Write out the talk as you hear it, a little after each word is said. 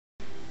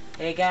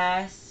Hey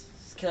guys,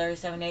 it's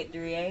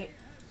Killer7838.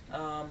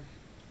 Um,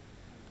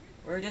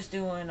 we're just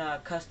doing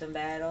a custom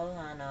battle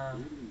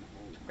on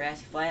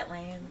grassy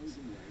flatlands.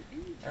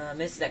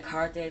 This is a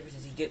Carthage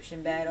versus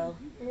Egyptian battle.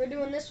 We're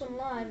doing this one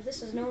live.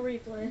 This is no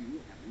replay.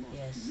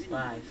 Yes,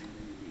 live.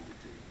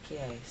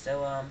 Okay,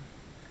 so let's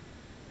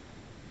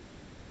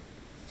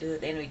see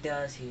what the enemy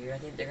does here. I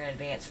think they're gonna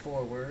advance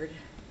forward.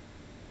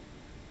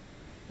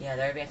 Yeah,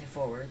 they're advancing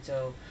forward.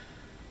 So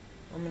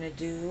what I'm gonna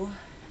do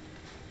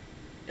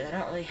is I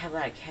don't really have a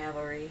lot of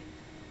cavalry,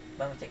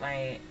 but I'm gonna take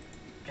my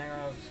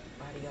general's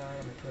bodyguard.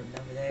 I'm gonna put him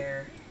over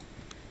there.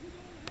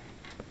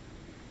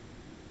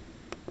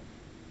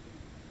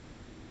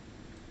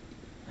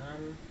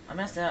 I'm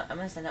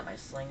gonna send out my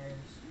slingers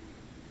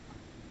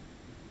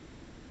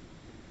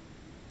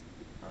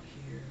out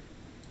here.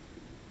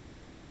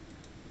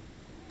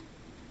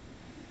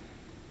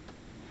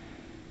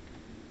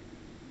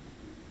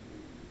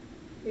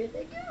 Here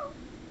they go.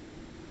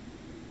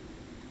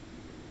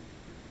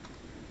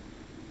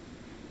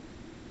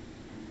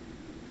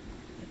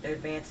 They're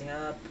advancing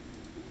up.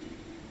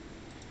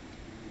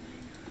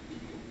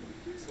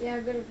 See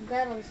how good of a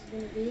battle this is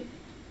going to be.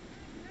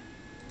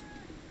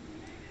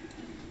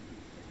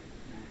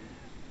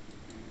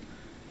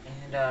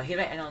 And here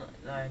I know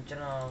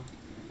General's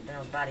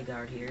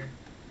bodyguard here.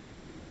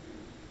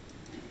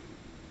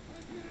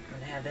 I'm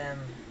gonna have them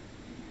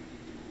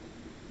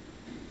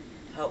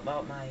help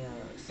out my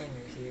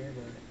slingers here,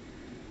 but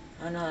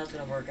I don't know how that's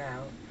gonna work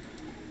out.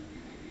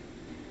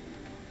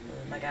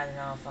 My guys are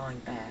now falling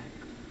back.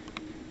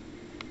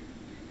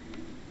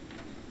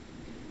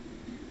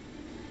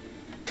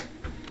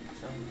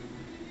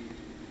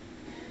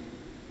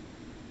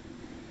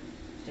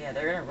 So yeah,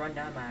 they're gonna run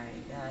down my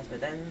guys, but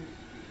then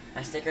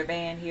my sticker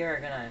band here are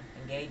gonna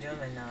engage them,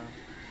 and yeah,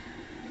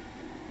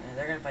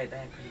 they're gonna fight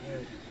back pretty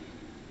good.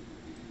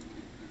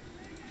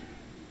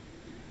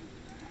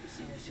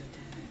 Slingers to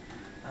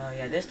attack.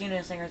 Yeah, this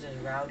unit of slingers is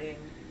routing.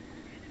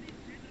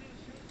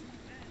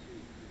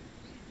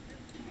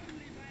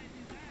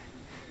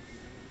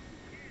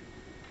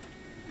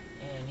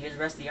 And here's the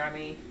rest of the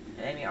army,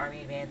 the enemy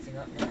army advancing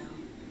up now.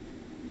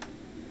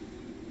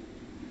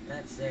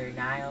 That's their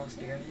Nile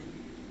spearmen.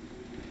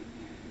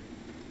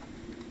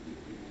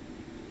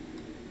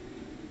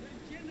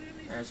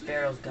 There's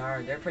Pharaoh's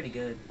guard, they're pretty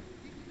good.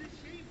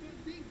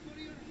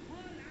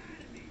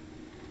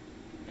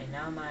 And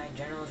now my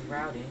general is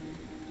routing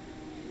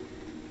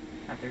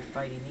after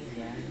fighting these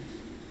guys.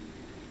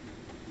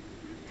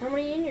 How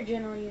many in your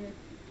general unit?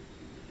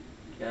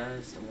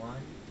 Just one.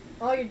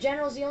 Oh, your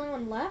general's the only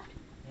one left?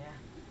 Yeah.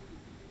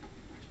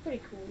 It's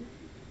pretty cool.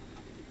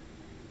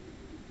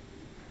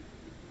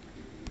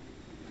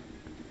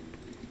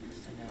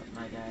 Send out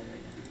my guys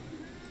right now.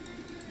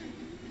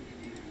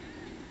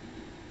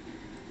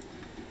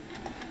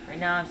 Right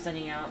now I'm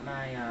sending out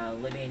my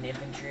Libyan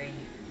infantry.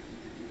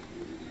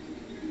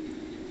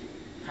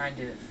 Trying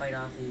to fight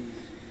off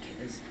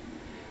this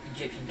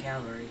Egyptian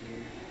cavalry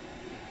here.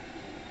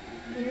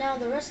 And now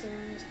the rest of the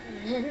army is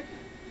coming in.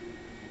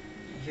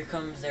 Here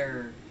comes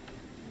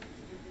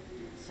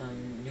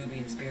some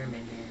Nubian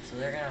spearmen here, so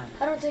they're gonna.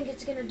 I don't think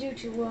it's going to do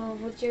too well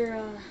with your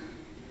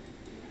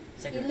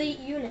elite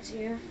units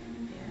here.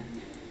 Yeah.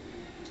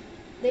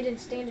 They didn't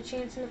stand a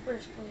chance in the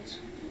first place.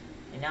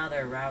 And now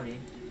they're routing.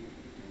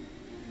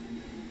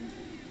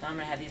 So I'm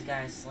gonna have these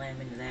guys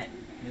slam into that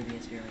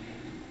Nubian spearman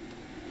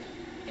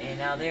here. And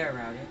now they are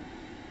routing.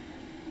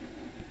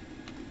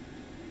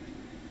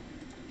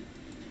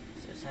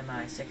 So send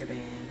my sticker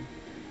band,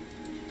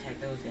 attack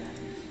those guys.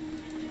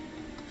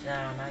 So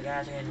now my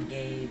guys are gonna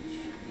engage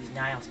these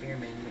Nile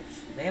spearmen,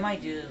 which they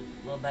might do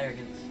a little better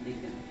against these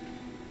guys.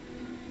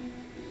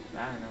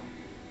 But I don't know.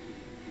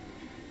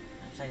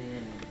 I'm sending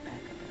in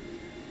backup.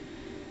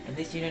 And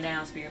this unit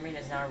Nile spearman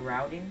is now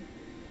routing.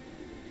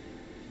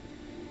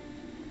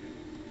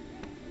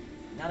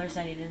 Now they're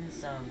sending in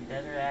some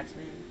desert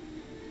axemen.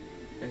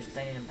 They're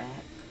sending them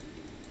back.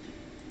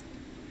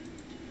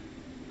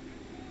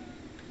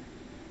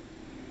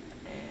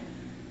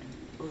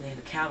 And ooh, they have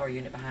a cavalry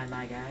unit behind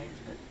my guys,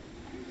 but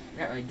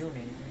they're not really doing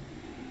anything.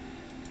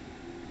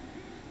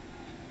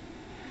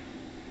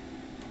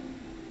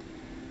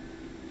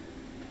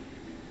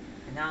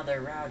 And now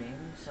they're routing,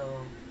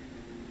 so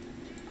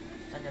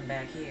send them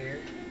back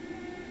here.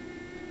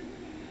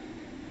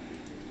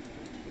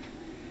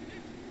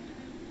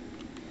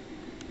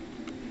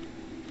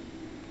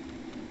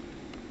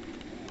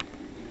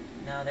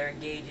 Now they're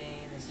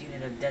engaging this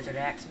unit of desert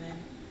axemen.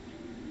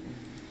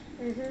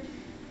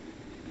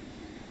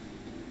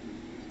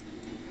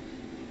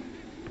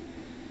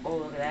 Oh,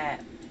 look at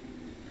that.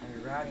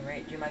 They're routing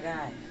right through my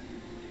guys.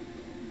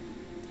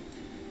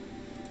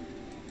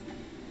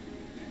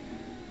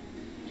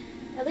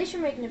 At least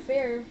you're making it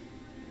fair.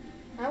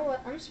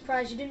 I'm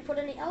surprised you didn't put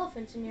any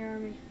elephants in your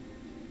army.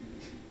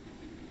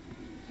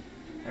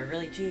 They're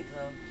really cheap,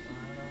 though. So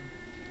I don't know.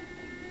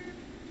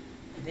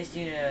 And this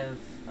unit of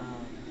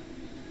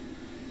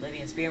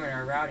Libyan spearmen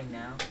are routing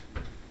now.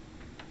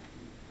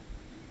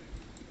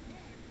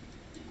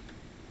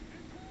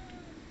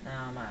 Now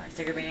Now my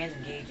sticker band's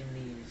engaging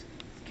these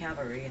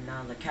cavalry, and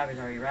now the cavalry's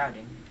already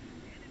routing.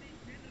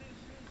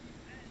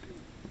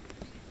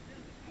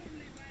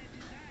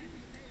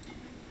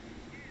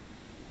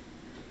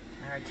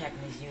 Now we're attacking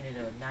this unit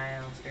of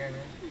Nile Spearmen.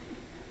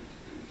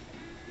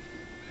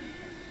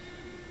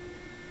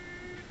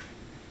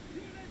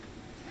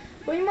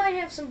 We might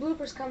have some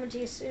bloopers coming to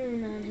you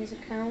soon on his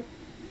account.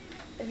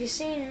 Have you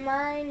seen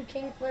mine,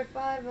 King Flare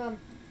 5?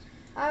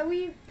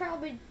 We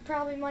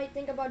probably might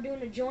think about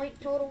doing a joint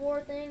Total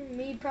War thing.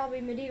 Me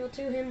probably Medieval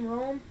 2, him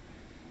Rome.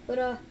 But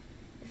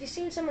if you've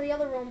seen some of the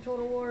other Rome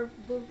Total War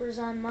bloopers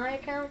on my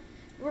account,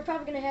 we're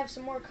probably gonna have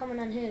some more coming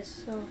on his.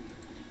 So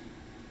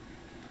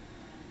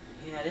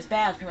yeah, this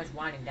battle's pretty much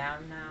winding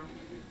down now.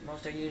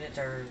 Most of our units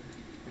are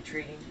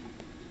retreating.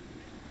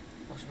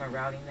 Most of them are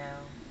routing now.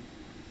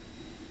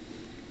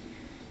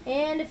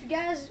 And if you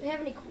guys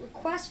have any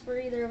requests for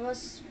either of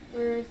us,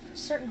 or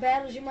certain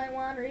battles you might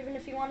want, or even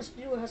if you want us to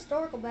do a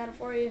historical battle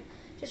for you,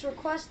 just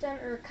request them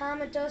or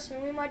comment us,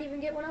 and we might even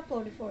get one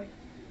uploaded for you.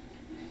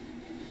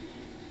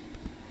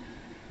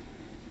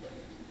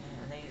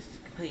 Yeah, and they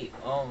just completely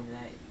own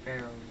that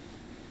Pharaoh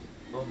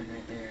bowman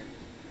right there.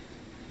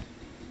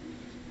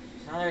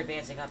 So now they're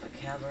advancing up a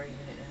cavalry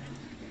unit now.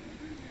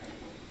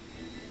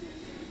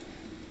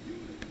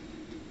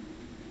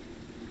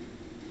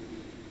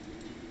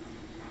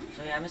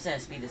 So yeah, I'm just gonna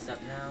speed this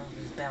up now.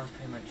 This battle's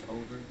pretty much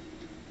over.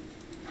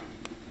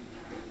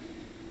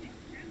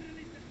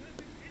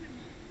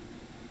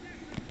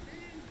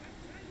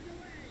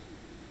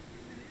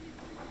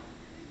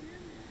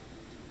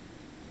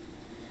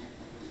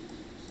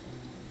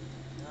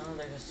 No,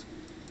 they're just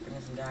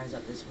bringing some guys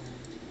up this way.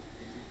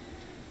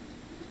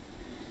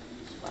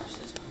 Let's flash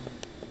this one.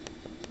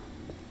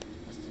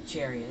 That's the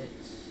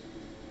chariots.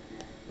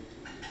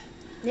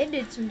 They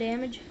did some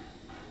damage.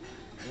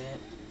 Yep.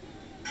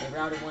 They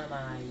routed one of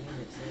my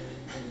units,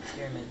 the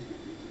spearmen.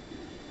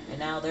 And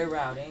now they're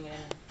routing,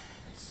 and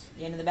it's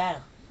the end of the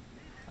battle.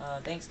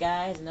 Thanks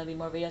guys, and there'll be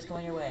more videos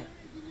coming your way.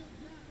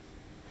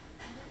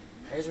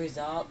 There's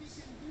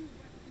results.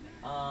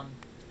 I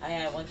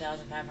had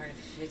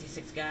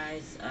 1,556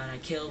 guys, and I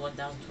killed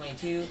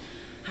 1,022.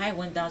 I had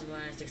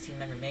 1,116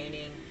 men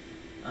remaining.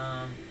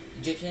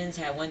 Egyptians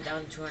had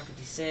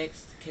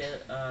 1,256.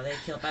 They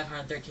killed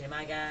 513 of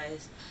my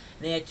guys.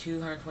 And they had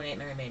 228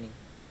 men remaining.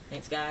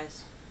 Thanks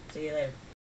guys. See you later.